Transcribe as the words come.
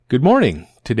Good morning.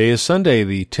 Today is Sunday,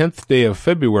 the 10th day of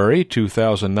February,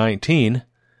 2019.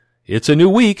 It's a new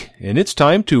week, and it's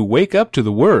time to wake up to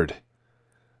the Word.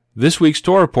 This week's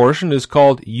Torah portion is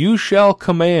called You Shall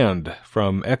Command,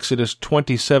 from Exodus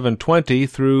 27:20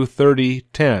 through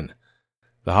 30:10.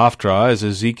 The Haftarah is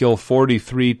Ezekiel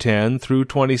 43:10 through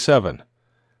 27.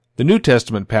 The New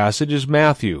Testament passage is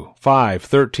Matthew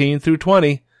 5:13 through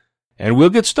 20, and we'll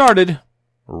get started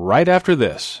right after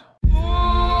this.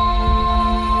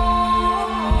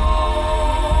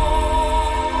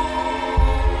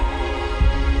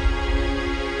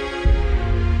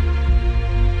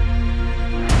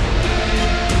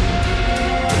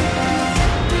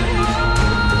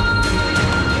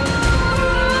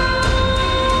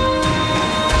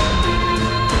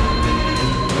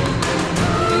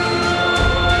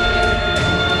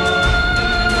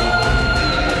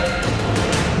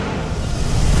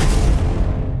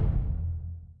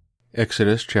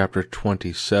 Exodus chapter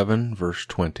 27, verse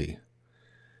 20.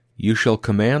 You shall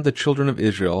command the children of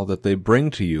Israel that they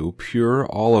bring to you pure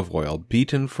olive oil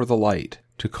beaten for the light,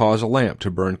 to cause a lamp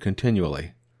to burn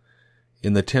continually.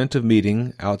 In the tent of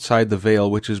meeting, outside the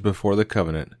veil which is before the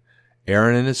covenant,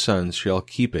 Aaron and his sons shall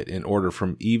keep it in order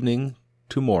from evening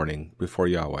to morning before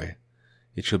Yahweh.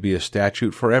 It shall be a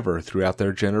statute forever throughout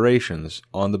their generations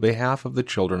on the behalf of the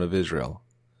children of Israel.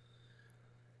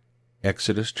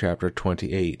 Exodus chapter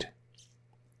 28.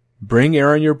 Bring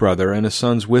Aaron your brother and his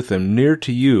sons with him near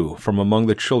to you from among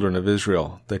the children of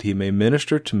Israel, that he may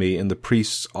minister to me in the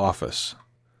priest's office.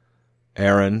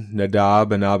 Aaron,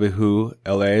 Nadab, and Abihu,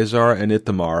 Eleazar, and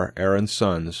Ithamar, Aaron's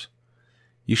sons.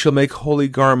 You shall make holy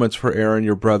garments for Aaron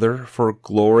your brother, for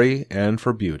glory and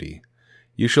for beauty.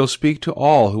 You shall speak to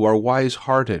all who are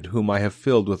wise-hearted, whom I have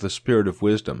filled with the spirit of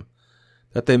wisdom,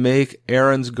 that they make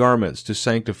Aaron's garments to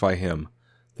sanctify him,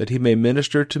 that he may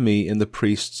minister to me in the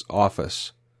priest's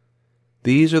office.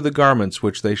 These are the garments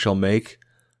which they shall make: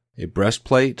 a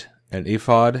breastplate, an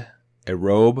ephod, a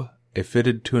robe, a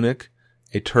fitted tunic,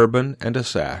 a turban, and a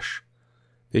sash.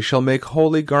 They shall make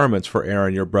holy garments for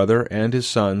Aaron your brother and his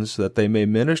sons, that they may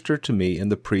minister to me in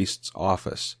the priest's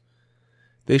office.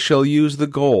 They shall use the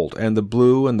gold, and the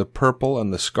blue, and the purple,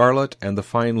 and the scarlet, and the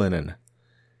fine linen.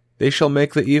 They shall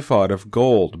make the ephod of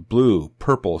gold, blue,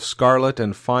 purple, scarlet,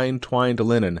 and fine twined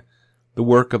linen, the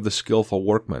work of the skillful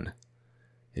workman.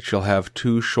 It shall have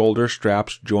 2 shoulder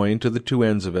straps joined to the 2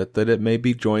 ends of it, that it may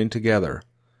be joined together.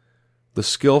 The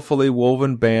skillfully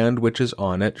woven band which is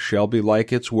on it shall be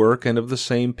like its work and of the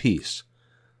same piece,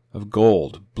 of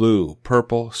gold, blue,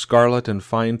 purple, scarlet, and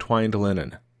fine twined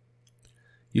linen.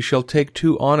 You shall take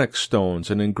 2 onyx stones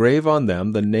and engrave on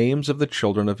them the names of the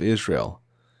children of Israel,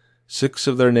 6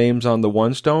 of their names on the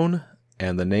one stone,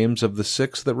 and the names of the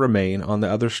 6 that remain on the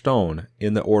other stone,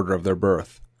 in the order of their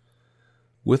birth.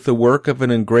 With the work of an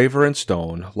engraver in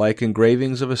stone, like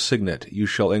engravings of a signet, you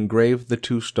shall engrave the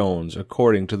 2 stones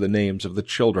according to the names of the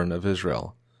children of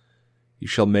Israel. You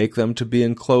shall make them to be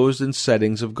enclosed in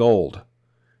settings of gold.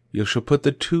 You shall put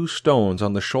the 2 stones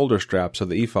on the shoulder straps of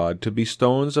the ephod to be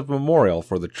stones of memorial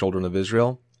for the children of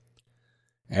Israel.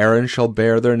 Aaron shall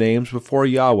bear their names before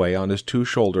Yahweh on his 2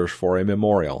 shoulders for a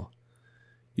memorial.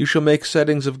 You shall make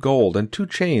settings of gold and 2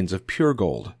 chains of pure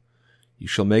gold. You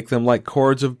shall make them like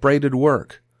cords of braided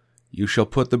work. You shall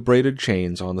put the braided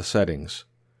chains on the settings.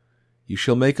 You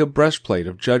shall make a breastplate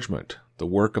of judgment, the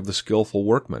work of the skillful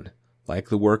workman. Like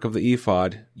the work of the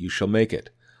ephod, you shall make it.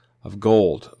 Of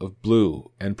gold, of blue,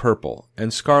 and purple,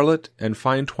 and scarlet, and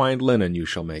fine twined linen you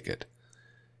shall make it.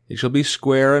 It shall be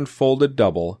square and folded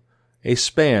double. A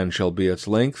span shall be its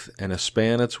length, and a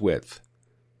span its width.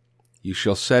 You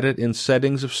shall set it in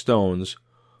settings of stones.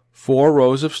 4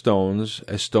 rows of stones,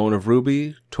 a stone of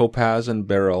ruby, topaz, and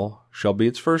beryl, shall be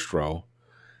its first row,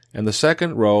 and the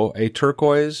second row a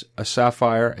turquoise, a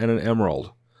sapphire, and an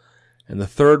emerald, and the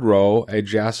third row a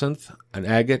jacinth, an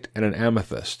agate, and an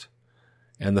amethyst,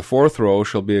 and the 4th row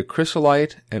shall be a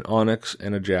chrysolite, an onyx,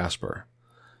 and a jasper.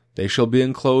 They shall be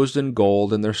enclosed in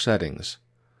gold in their settings.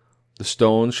 The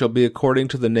stones shall be according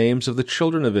to the names of the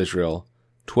children of Israel,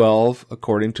 12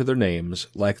 according to their names,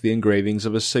 like the engravings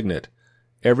of a signet,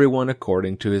 every one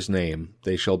according to his name,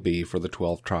 they shall be for the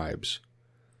 12 tribes.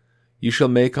 You shall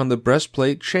make on the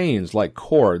breastplate chains like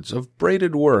cords of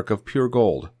braided work of pure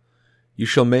gold. You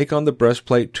shall make on the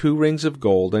breastplate 2 rings of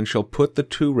gold, and shall put the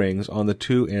 2 rings on the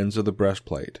 2 ends of the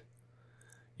breastplate.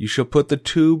 You shall put the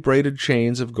 2 braided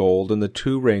chains of gold and the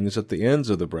 2 rings at the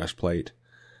ends of the breastplate.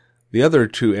 The other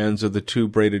 2 ends of the 2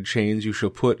 braided chains you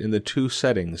shall put in the 2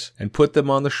 settings, and put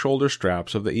them on the shoulder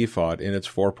straps of the ephod in its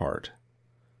forepart.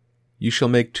 You shall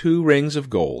make 2 rings of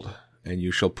gold, and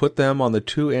you shall put them on the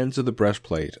two ends of the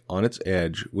breastplate, on its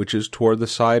edge, which is toward the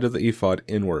side of the ephod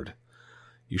inward.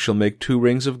 You shall make 2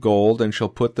 rings of gold, and shall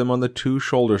put them on the 2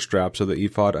 shoulder straps of the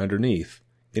ephod underneath,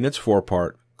 in its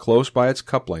forepart, close by its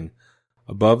coupling,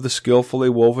 above the skillfully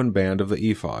woven band of the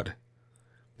ephod.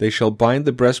 They shall bind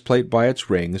the breastplate by its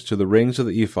rings to the rings of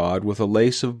the ephod with a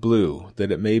lace of blue,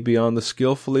 that it may be on the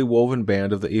skillfully woven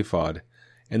band of the ephod,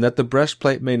 and that the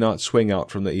breastplate may not swing out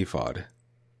from the ephod.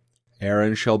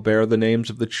 Aaron shall bear the names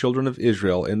of the children of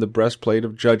Israel in the breastplate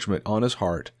of judgment on his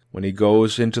heart, when he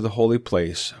goes into the holy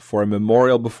place, for a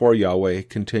memorial before Yahweh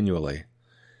continually.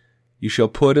 You shall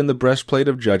put in the breastplate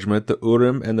of judgment the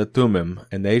Urim and the Thummim,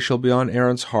 and they shall be on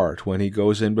Aaron's heart when he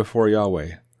goes in before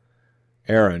Yahweh.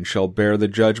 Aaron shall bear the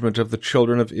judgment of the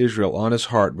children of Israel on his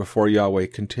heart before Yahweh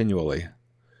continually.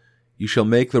 You shall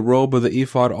make the robe of the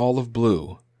ephod olive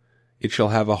blue. It shall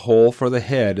have a hole for the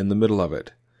head in the middle of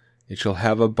it. It shall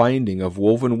have a binding of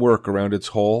woven work around its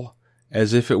hole,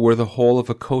 as if it were the hole of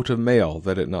a coat of mail,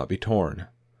 that it not be torn.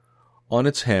 On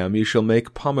its hem you shall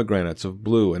make pomegranates of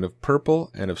blue and of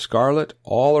purple and of scarlet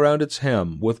all around its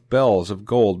hem, with bells of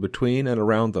gold between and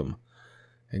around them,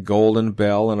 a golden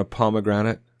bell and a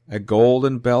pomegranate, a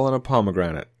golden bell and a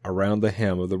pomegranate around the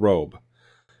hem of the robe.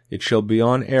 It shall be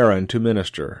on Aaron to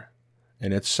minister,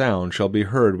 and its sound shall be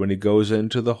heard when he goes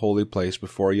into the holy place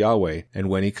before Yahweh, and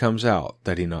when he comes out,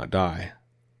 that he not die.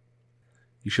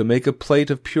 You shall make a plate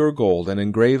of pure gold, and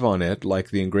engrave on it, like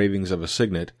the engravings of a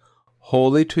signet,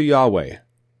 Holy to Yahweh.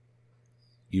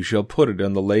 You shall put it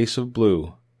in the lace of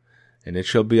blue, and it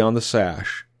shall be on the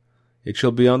sash. It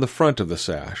shall be on the front of the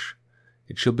sash.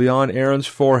 It shall be on Aaron's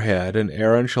forehead, and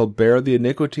Aaron shall bear the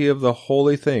iniquity of the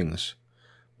holy things,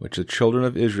 which the children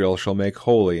of Israel shall make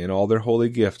holy in all their holy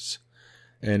gifts,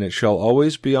 and it shall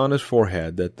always be on his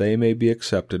forehead, that they may be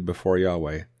accepted before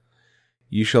Yahweh.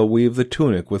 You shall weave the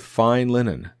tunic with fine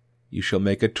linen. You shall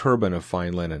make a turban of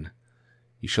fine linen.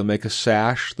 You shall make a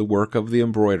sash, the work of the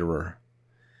embroiderer.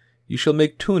 You shall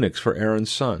make tunics for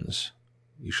Aaron's sons.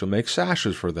 You shall make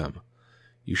sashes for them.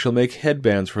 You shall make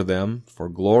headbands for them, for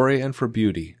glory and for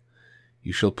beauty.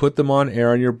 You shall put them on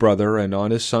Aaron your brother, and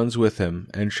on his sons with him,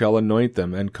 and shall anoint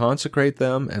them, and consecrate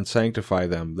them, and sanctify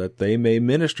them, that they may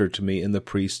minister to me in the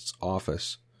priest's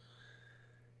office.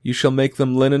 You shall make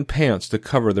them linen pants to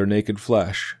cover their naked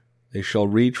flesh. They shall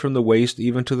reach from the waist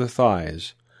even to the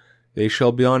thighs. They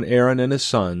shall be on Aaron and his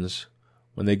sons,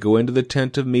 when they go into the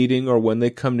tent of meeting, or when they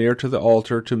come near to the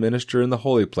altar to minister in the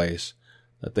holy place,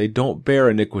 that they don't bear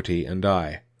iniquity and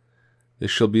die.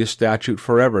 This shall be a statute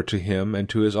forever to him and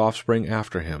to his offspring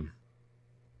after him.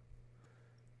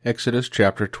 Exodus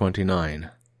chapter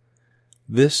 29.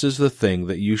 This is the thing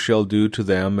that you shall do to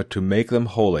them to make them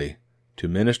holy, to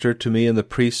minister to me in the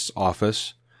priest's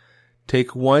office.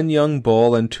 Take 1 young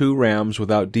bull and 2 rams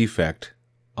without defect,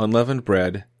 unleavened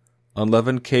bread,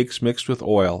 unleavened cakes mixed with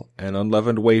oil, and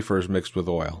unleavened wafers mixed with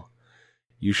oil.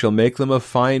 You shall make them of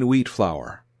fine wheat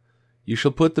flour. You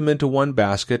shall put them into 1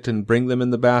 basket, and bring them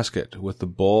in the basket, with the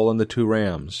bull and the 2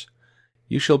 rams.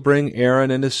 You shall bring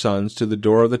Aaron and his sons to the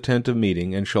door of the tent of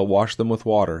meeting, and shall wash them with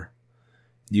water.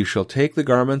 You shall take the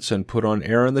garments, and put on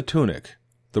Aaron the tunic,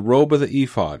 the robe of the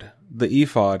ephod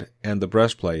and the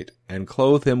breastplate, and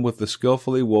clothe him with the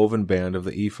skillfully woven band of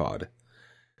the ephod.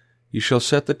 You shall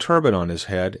set the turban on his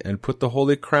head, and put the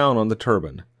holy crown on the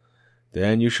turban.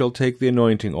 Then you shall take the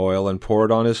anointing oil, and pour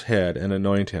it on his head, and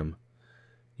anoint him.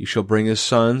 You shall bring his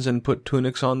sons, and put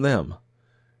tunics on them.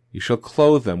 You shall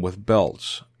clothe them with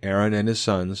belts, Aaron and his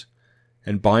sons,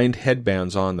 and bind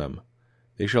headbands on them.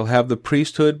 They shall have the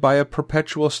priesthood by a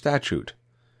perpetual statute.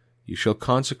 You shall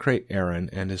consecrate Aaron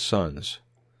and his sons.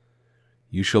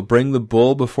 You shall bring the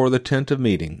bull before the tent of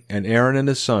meeting, and Aaron and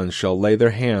his sons shall lay their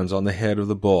hands on the head of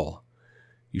the bull.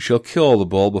 You shall kill the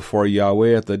bull before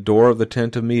Yahweh at the door of the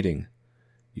tent of meeting.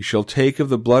 You shall take of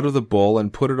the blood of the bull,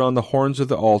 and put it on the horns of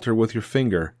the altar with your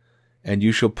finger, and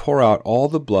you shall pour out all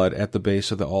the blood at the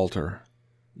base of the altar.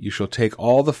 You shall take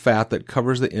all the fat that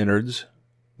covers the innards,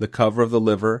 the cover of the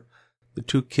liver, the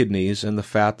 2 kidneys, and the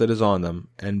fat that is on them,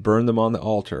 and burn them on the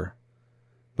altar.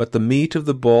 But the meat of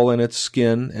the bull and its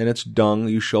skin and its dung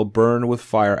you shall burn with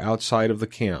fire outside of the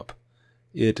camp.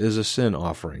 It is a sin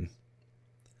offering.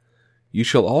 You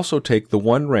shall also take the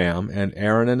 1 ram, and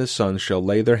Aaron and his sons shall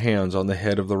lay their hands on the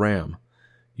head of the ram.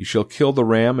 You shall kill the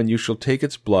ram, and you shall take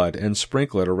its blood, and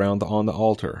sprinkle it around on the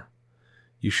altar.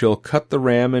 You shall cut the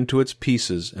ram into its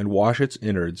pieces, and wash its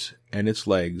innards and its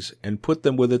legs, and put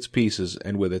them with its pieces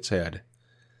and with its head.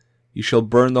 You shall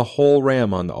burn the whole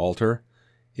ram on the altar.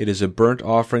 It is a burnt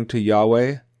offering to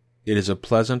Yahweh. It is a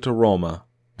pleasant aroma,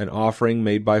 an offering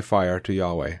made by fire to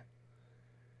Yahweh.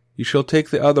 You shall take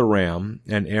the other ram,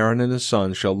 and Aaron and his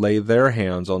sons shall lay their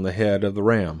hands on the head of the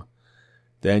ram.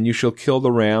 Then you shall kill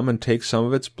the ram, and take some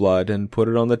of its blood, and put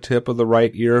it on the tip of the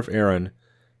right ear of Aaron,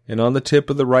 and on the tip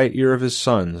of the right ear of his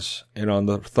sons, and on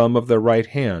the thumb of their right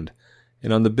hand,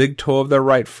 and on the big toe of their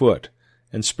right foot,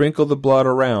 and sprinkle the blood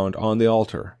around on the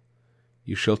altar.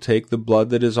 You shall take the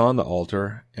blood that is on the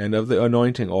altar, and of the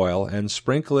anointing oil, and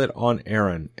sprinkle it on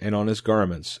Aaron, and on his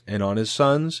garments, and on his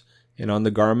sons, and on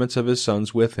the garments of his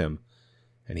sons with him.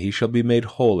 And he shall be made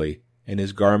holy, and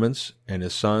his garments, and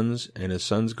his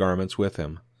sons' garments with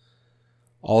him.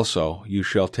 Also you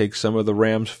shall take some of the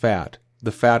ram's fat,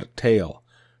 the fat tail,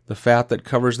 the fat that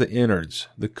covers the innards,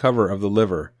 the cover of the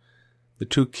liver, the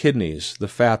 2 kidneys, the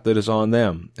fat that is on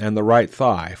them, and the right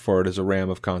thigh, for it is a ram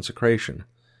of consecration.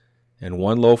 And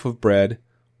 1 loaf of bread,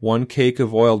 1 cake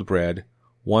of oiled bread,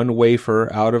 1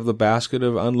 wafer out of the basket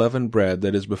of unleavened bread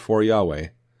that is before Yahweh.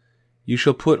 You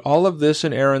shall put all of this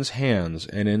in Aaron's hands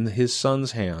and in his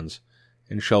sons' hands,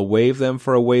 and shall wave them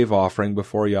for a wave offering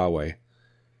before Yahweh.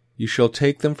 You shall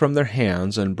take them from their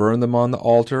hands and burn them on the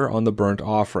altar on the burnt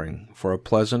offering, for a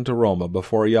pleasant aroma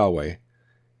before Yahweh.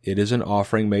 It is an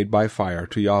offering made by fire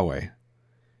to Yahweh.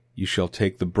 You shall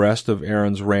take the breast of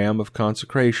Aaron's ram of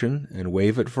consecration, and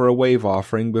wave it for a wave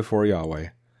offering before Yahweh.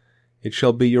 It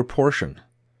shall be your portion.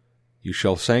 You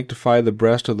shall sanctify the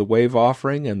breast of the wave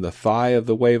offering, and the thigh of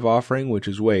the wave offering which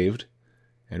is waved,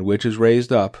 and which is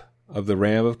raised up, of the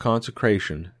ram of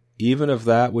consecration, even of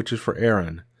that which is for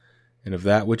Aaron, and of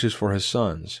that which is for his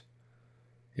sons.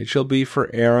 It shall be for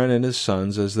Aaron and his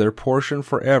sons as their portion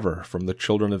forever from the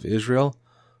children of Israel,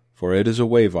 for it is a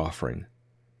wave offering.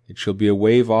 It shall be a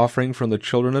wave offering from the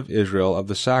children of Israel of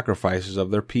the sacrifices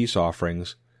of their peace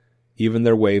offerings, even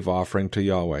their wave offering to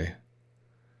Yahweh.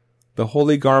 The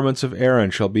holy garments of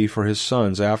Aaron shall be for his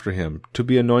sons after him, to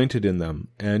be anointed in them,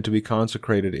 and to be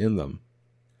consecrated in them.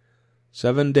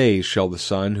 7 days shall the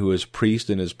son who is priest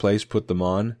in his place put them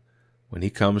on, when he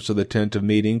comes to the tent of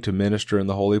meeting to minister in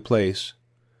the holy place.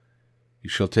 You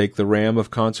shall take the ram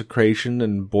of consecration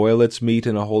and boil its meat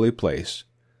in a holy place.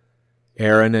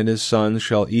 Aaron and his sons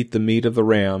shall eat the meat of the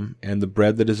ram, and the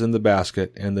bread that is in the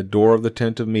basket, and the door of the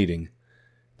tent of meeting.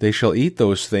 They shall eat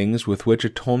those things with which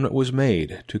atonement was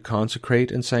made, to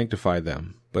consecrate and sanctify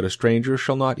them, but a stranger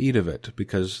shall not eat of it,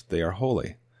 because they are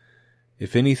holy.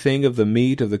 If anything of the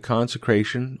meat of the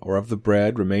consecration or of the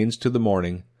bread remains to the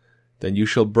morning, then you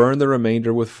shall burn the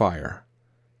remainder with fire.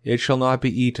 It shall not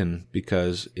be eaten,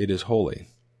 because it is holy.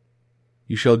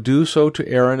 You shall do so to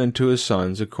Aaron and to his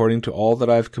sons, according to all that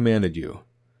I have commanded you.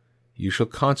 You shall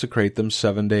consecrate them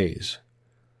 7 days.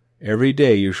 Every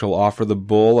day you shall offer the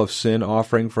bull of sin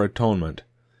offering for atonement.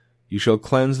 You shall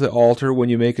cleanse the altar when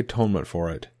you make atonement for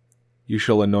it. You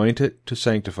shall anoint it to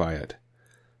sanctify it.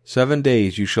 7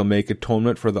 days you shall make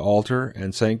atonement for the altar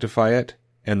and sanctify it,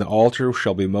 and the altar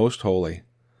shall be most holy.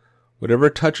 Whatever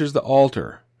touches the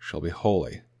altar shall be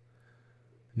holy.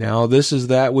 Now this is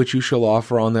that which you shall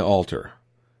offer on the altar: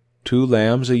 2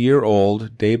 lambs a year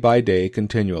old, day by day,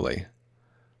 continually.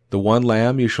 The 1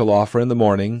 lamb you shall offer in the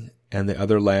morning, and the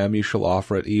other lamb you shall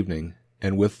offer at evening,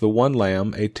 and with the 1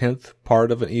 lamb 1/10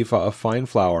 part of an ephah of fine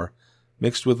flour,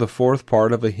 mixed with the 1/4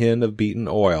 part of a hin of beaten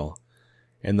oil,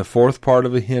 and the 1/4 part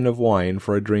of a hin of wine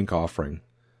for a drink offering.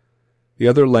 The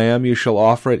other lamb you shall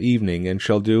offer at evening, and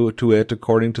shall do to it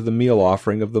according to the meal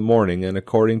offering of the morning, and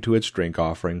according to its drink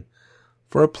offering,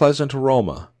 for a pleasant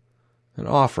aroma, an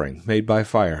offering made by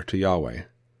fire to Yahweh.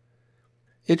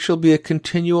 It shall be a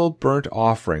continual burnt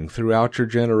offering throughout your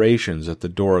generations at the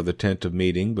door of the tent of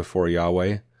meeting before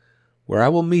Yahweh, where I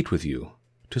will meet with you,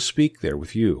 to speak there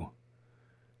with you.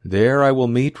 There I will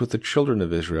meet with the children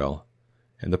of Israel,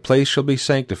 and the place shall be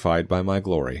sanctified by my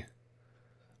glory.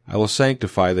 I will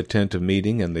sanctify the tent of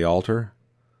meeting and the altar.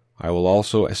 I will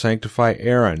also sanctify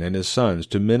Aaron and his sons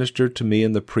to minister to me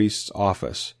in the priest's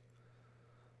office.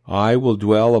 I will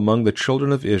dwell among the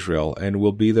children of Israel, and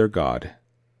will be their God.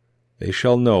 They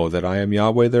shall know that I am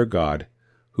Yahweh their God,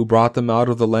 who brought them out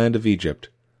of the land of Egypt,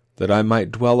 that I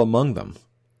might dwell among them.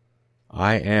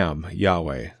 I am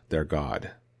Yahweh their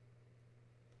God.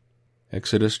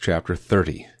 Exodus chapter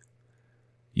 30.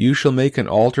 You shall make an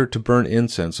altar to burn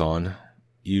incense on.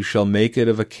 You shall make it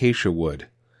of acacia wood.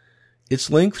 Its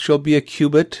length shall be a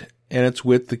cubit, and its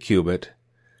width a cubit.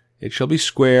 It shall be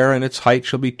square, and its height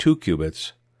shall be 2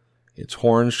 cubits. Its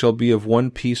horns shall be of 1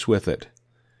 piece with it.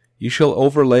 You shall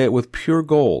overlay it with pure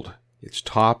gold, its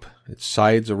top, its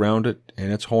sides around it,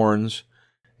 and its horns.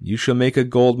 You shall make a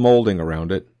gold molding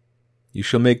around it. You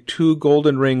shall make 2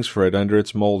 golden rings for it under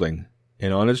its molding,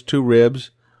 and on its 2 ribs,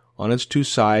 on its 2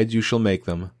 sides you shall make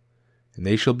them, and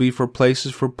they shall be for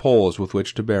places for poles with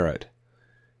which to bear it.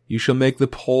 You shall make the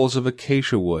poles of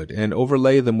acacia wood, and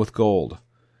overlay them with gold.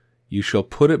 You shall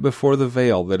put it before the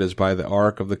veil that is by the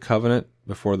ark of the covenant,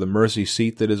 before the mercy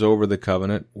seat that is over the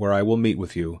covenant, where I will meet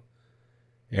with you.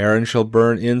 Aaron shall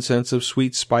burn incense of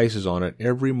sweet spices on it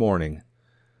every morning.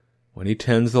 When he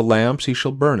tends the lamps, he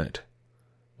shall burn it.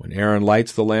 When Aaron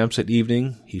lights the lamps at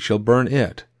evening, he shall burn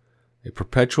it, a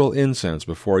perpetual incense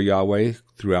before Yahweh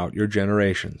throughout your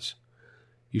generations.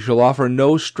 You shall offer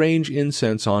no strange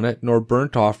incense on it, nor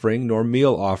burnt offering, nor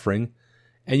meal offering,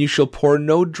 and you shall pour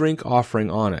no drink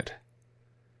offering on it.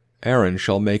 Aaron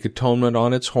shall make atonement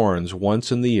on its horns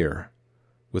once in the year.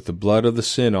 With the blood of the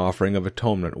sin offering of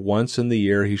atonement once in the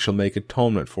year he shall make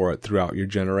atonement for it throughout your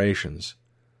generations.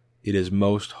 It is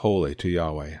most holy to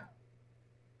Yahweh.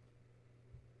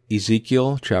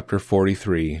 Ezekiel chapter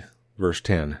 43, verse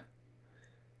 10.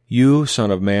 You,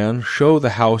 son of man, show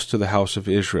the house to the house of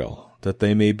Israel, that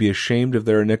they may be ashamed of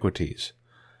their iniquities,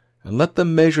 and let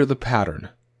them measure the pattern.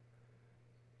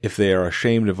 If they are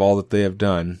ashamed of all that they have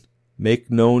done,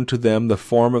 make known to them the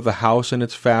form of the house and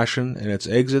its fashion, and its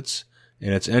exits,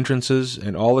 and its entrances,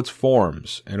 and all its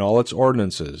forms, and all its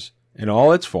ordinances, and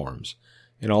all its forms,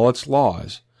 and all its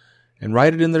laws, and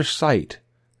write it in their sight,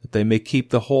 that they may keep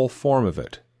the whole form of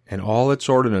it, and all its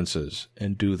ordinances,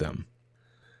 and do them.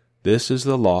 This is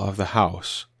the law of the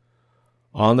house.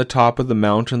 On the top of the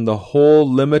mountain the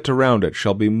whole limit around it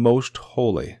shall be most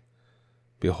holy.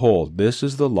 Behold, this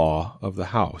is the law of the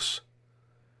house.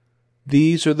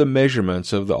 These are the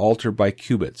measurements of the altar by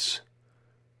cubits.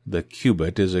 The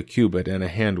cubit is a cubit and a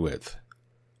handwidth.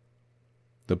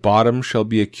 The bottom shall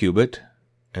be a cubit,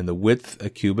 and the width a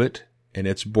cubit, and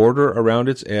its border around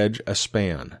its edge a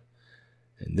span.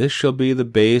 And this shall be the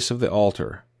base of the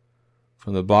altar.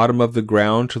 From the bottom of the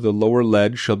ground to the lower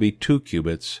ledge shall be 2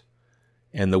 cubits,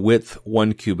 and the width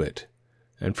 1 cubit.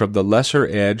 And from the lesser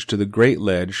edge to the great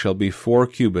ledge shall be 4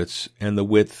 cubits, and the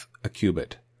width a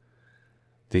cubit.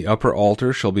 The upper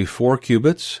altar shall be 4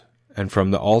 cubits, and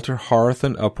from the altar hearth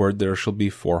and upward there shall be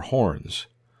 4 horns.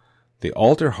 The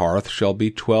altar hearth shall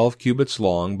be 12 cubits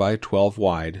long by 12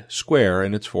 wide, square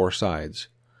in its 4 sides.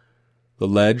 The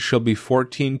ledge shall be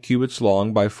 14 cubits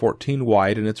long by 14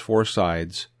 wide in its 4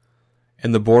 sides,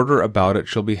 and the border about it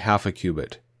shall be half a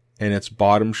cubit, and its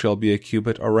bottom shall be a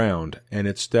cubit around, and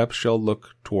its steps shall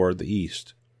look toward the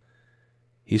east.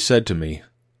 He said to me,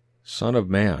 Son of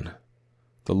man,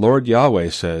 the Lord Yahweh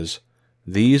says,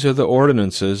 These are the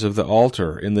ordinances of the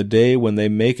altar in the day when they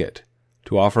make it,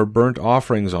 to offer burnt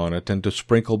offerings on it and to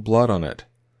sprinkle blood on it.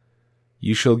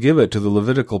 You shall give it to the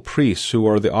Levitical priests who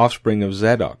are the offspring of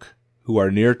Zadok, who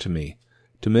are near to me,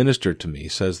 to minister to me,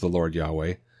 says the Lord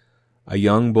Yahweh, a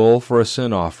young bull for a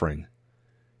sin offering.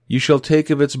 You shall take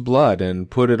of its blood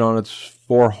and put it on its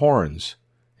 4 horns,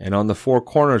 and on the 4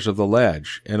 corners of the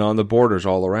ledge, and on the borders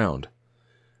all around.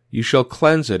 You shall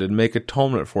cleanse it and make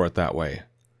atonement for it that way.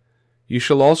 You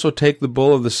shall also take the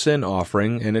bull of the sin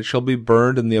offering, and it shall be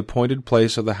burned in the appointed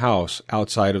place of the house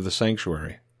outside of the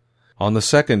sanctuary. On the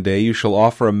 2nd day you shall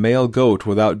offer a male goat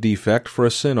without defect for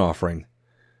a sin offering,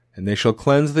 and they shall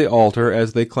cleanse the altar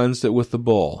as they cleansed it with the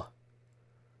bull.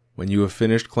 When you have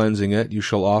finished cleansing it, you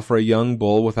shall offer a young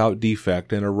bull without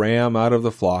defect and a ram out of the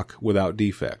flock without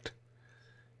defect.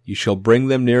 You shall bring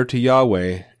them near to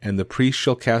Yahweh, and the priest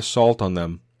shall cast salt on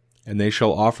them, and they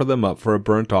shall offer them up for a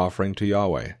burnt offering to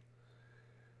Yahweh.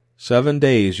 7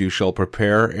 days you shall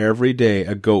prepare every day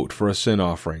a goat for a sin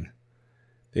offering.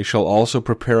 They shall also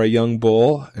prepare a young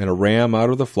bull and a ram out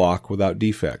of the flock without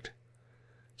defect.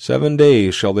 7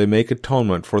 days shall they make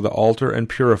atonement for the altar and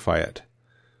purify it.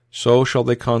 So shall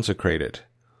they consecrate it.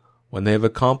 When they have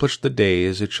accomplished the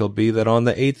days, it shall be that on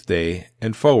the 8th day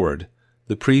and forward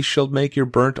the priest shall make your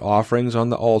burnt offerings on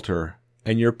the altar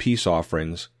and your peace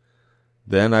offerings.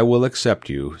 Then I will accept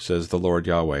you, says the Lord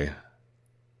Yahweh.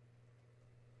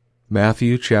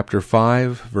 Matthew chapter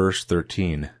 5, verse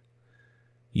 13.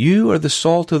 You are the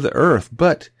salt of the earth,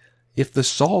 but if the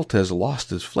salt has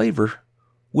lost its flavor,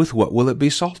 with what will it be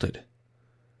salted?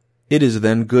 It is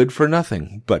then good for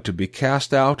nothing, but to be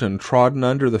cast out and trodden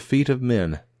under the feet of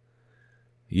men.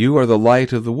 You are the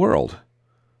light of the world.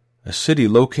 A city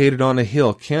located on a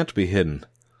hill can't be hidden.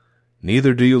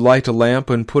 Neither do you light a lamp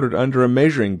and put it under a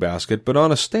measuring basket, but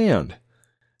on a stand,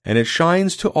 and it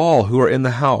shines to all who are in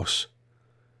the house.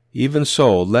 Even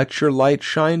so, let your light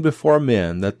shine before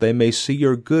men, that they may see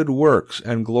your good works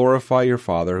and glorify your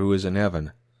Father who is in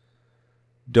heaven.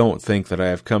 Don't think that I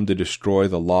have come to destroy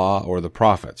the law or the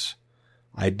prophets.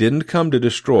 I didn't come to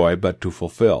destroy, but to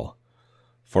fulfill.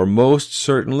 For most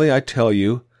certainly I tell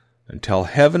you, until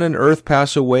heaven and earth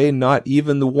pass away, not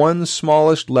even the one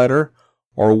smallest letter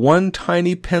or one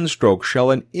tiny pen stroke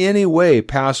shall in any way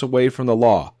pass away from the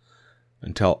law,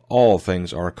 until all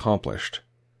things are accomplished.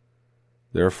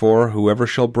 Therefore, whoever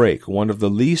shall break one of the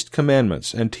least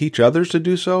commandments and teach others to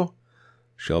do so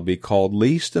shall be called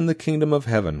least in the kingdom of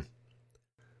heaven.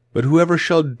 But whoever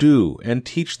shall do and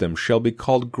teach them shall be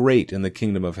called great in the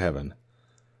kingdom of heaven.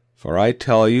 For I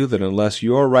tell you that unless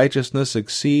your righteousness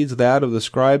exceeds that of the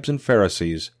scribes and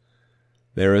Pharisees,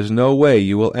 there is no way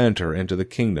you will enter into the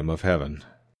kingdom of heaven.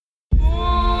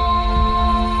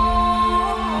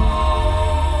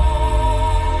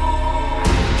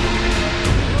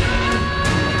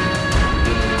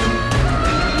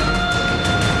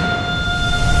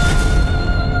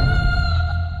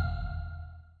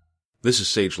 This is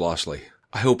Sage Lossley.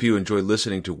 I hope you enjoy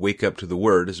listening to Wake Up to the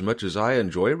Word as much as I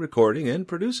enjoy recording and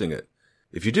producing it.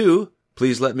 If you do,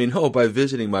 please let me know by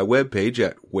visiting my webpage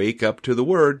at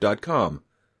wakeuptotheword.com.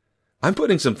 I'm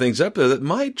putting some things up there that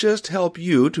might just help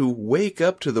you to wake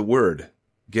up to the Word.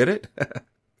 Get it?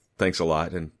 Thanks a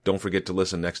lot, and don't forget to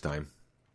listen next time.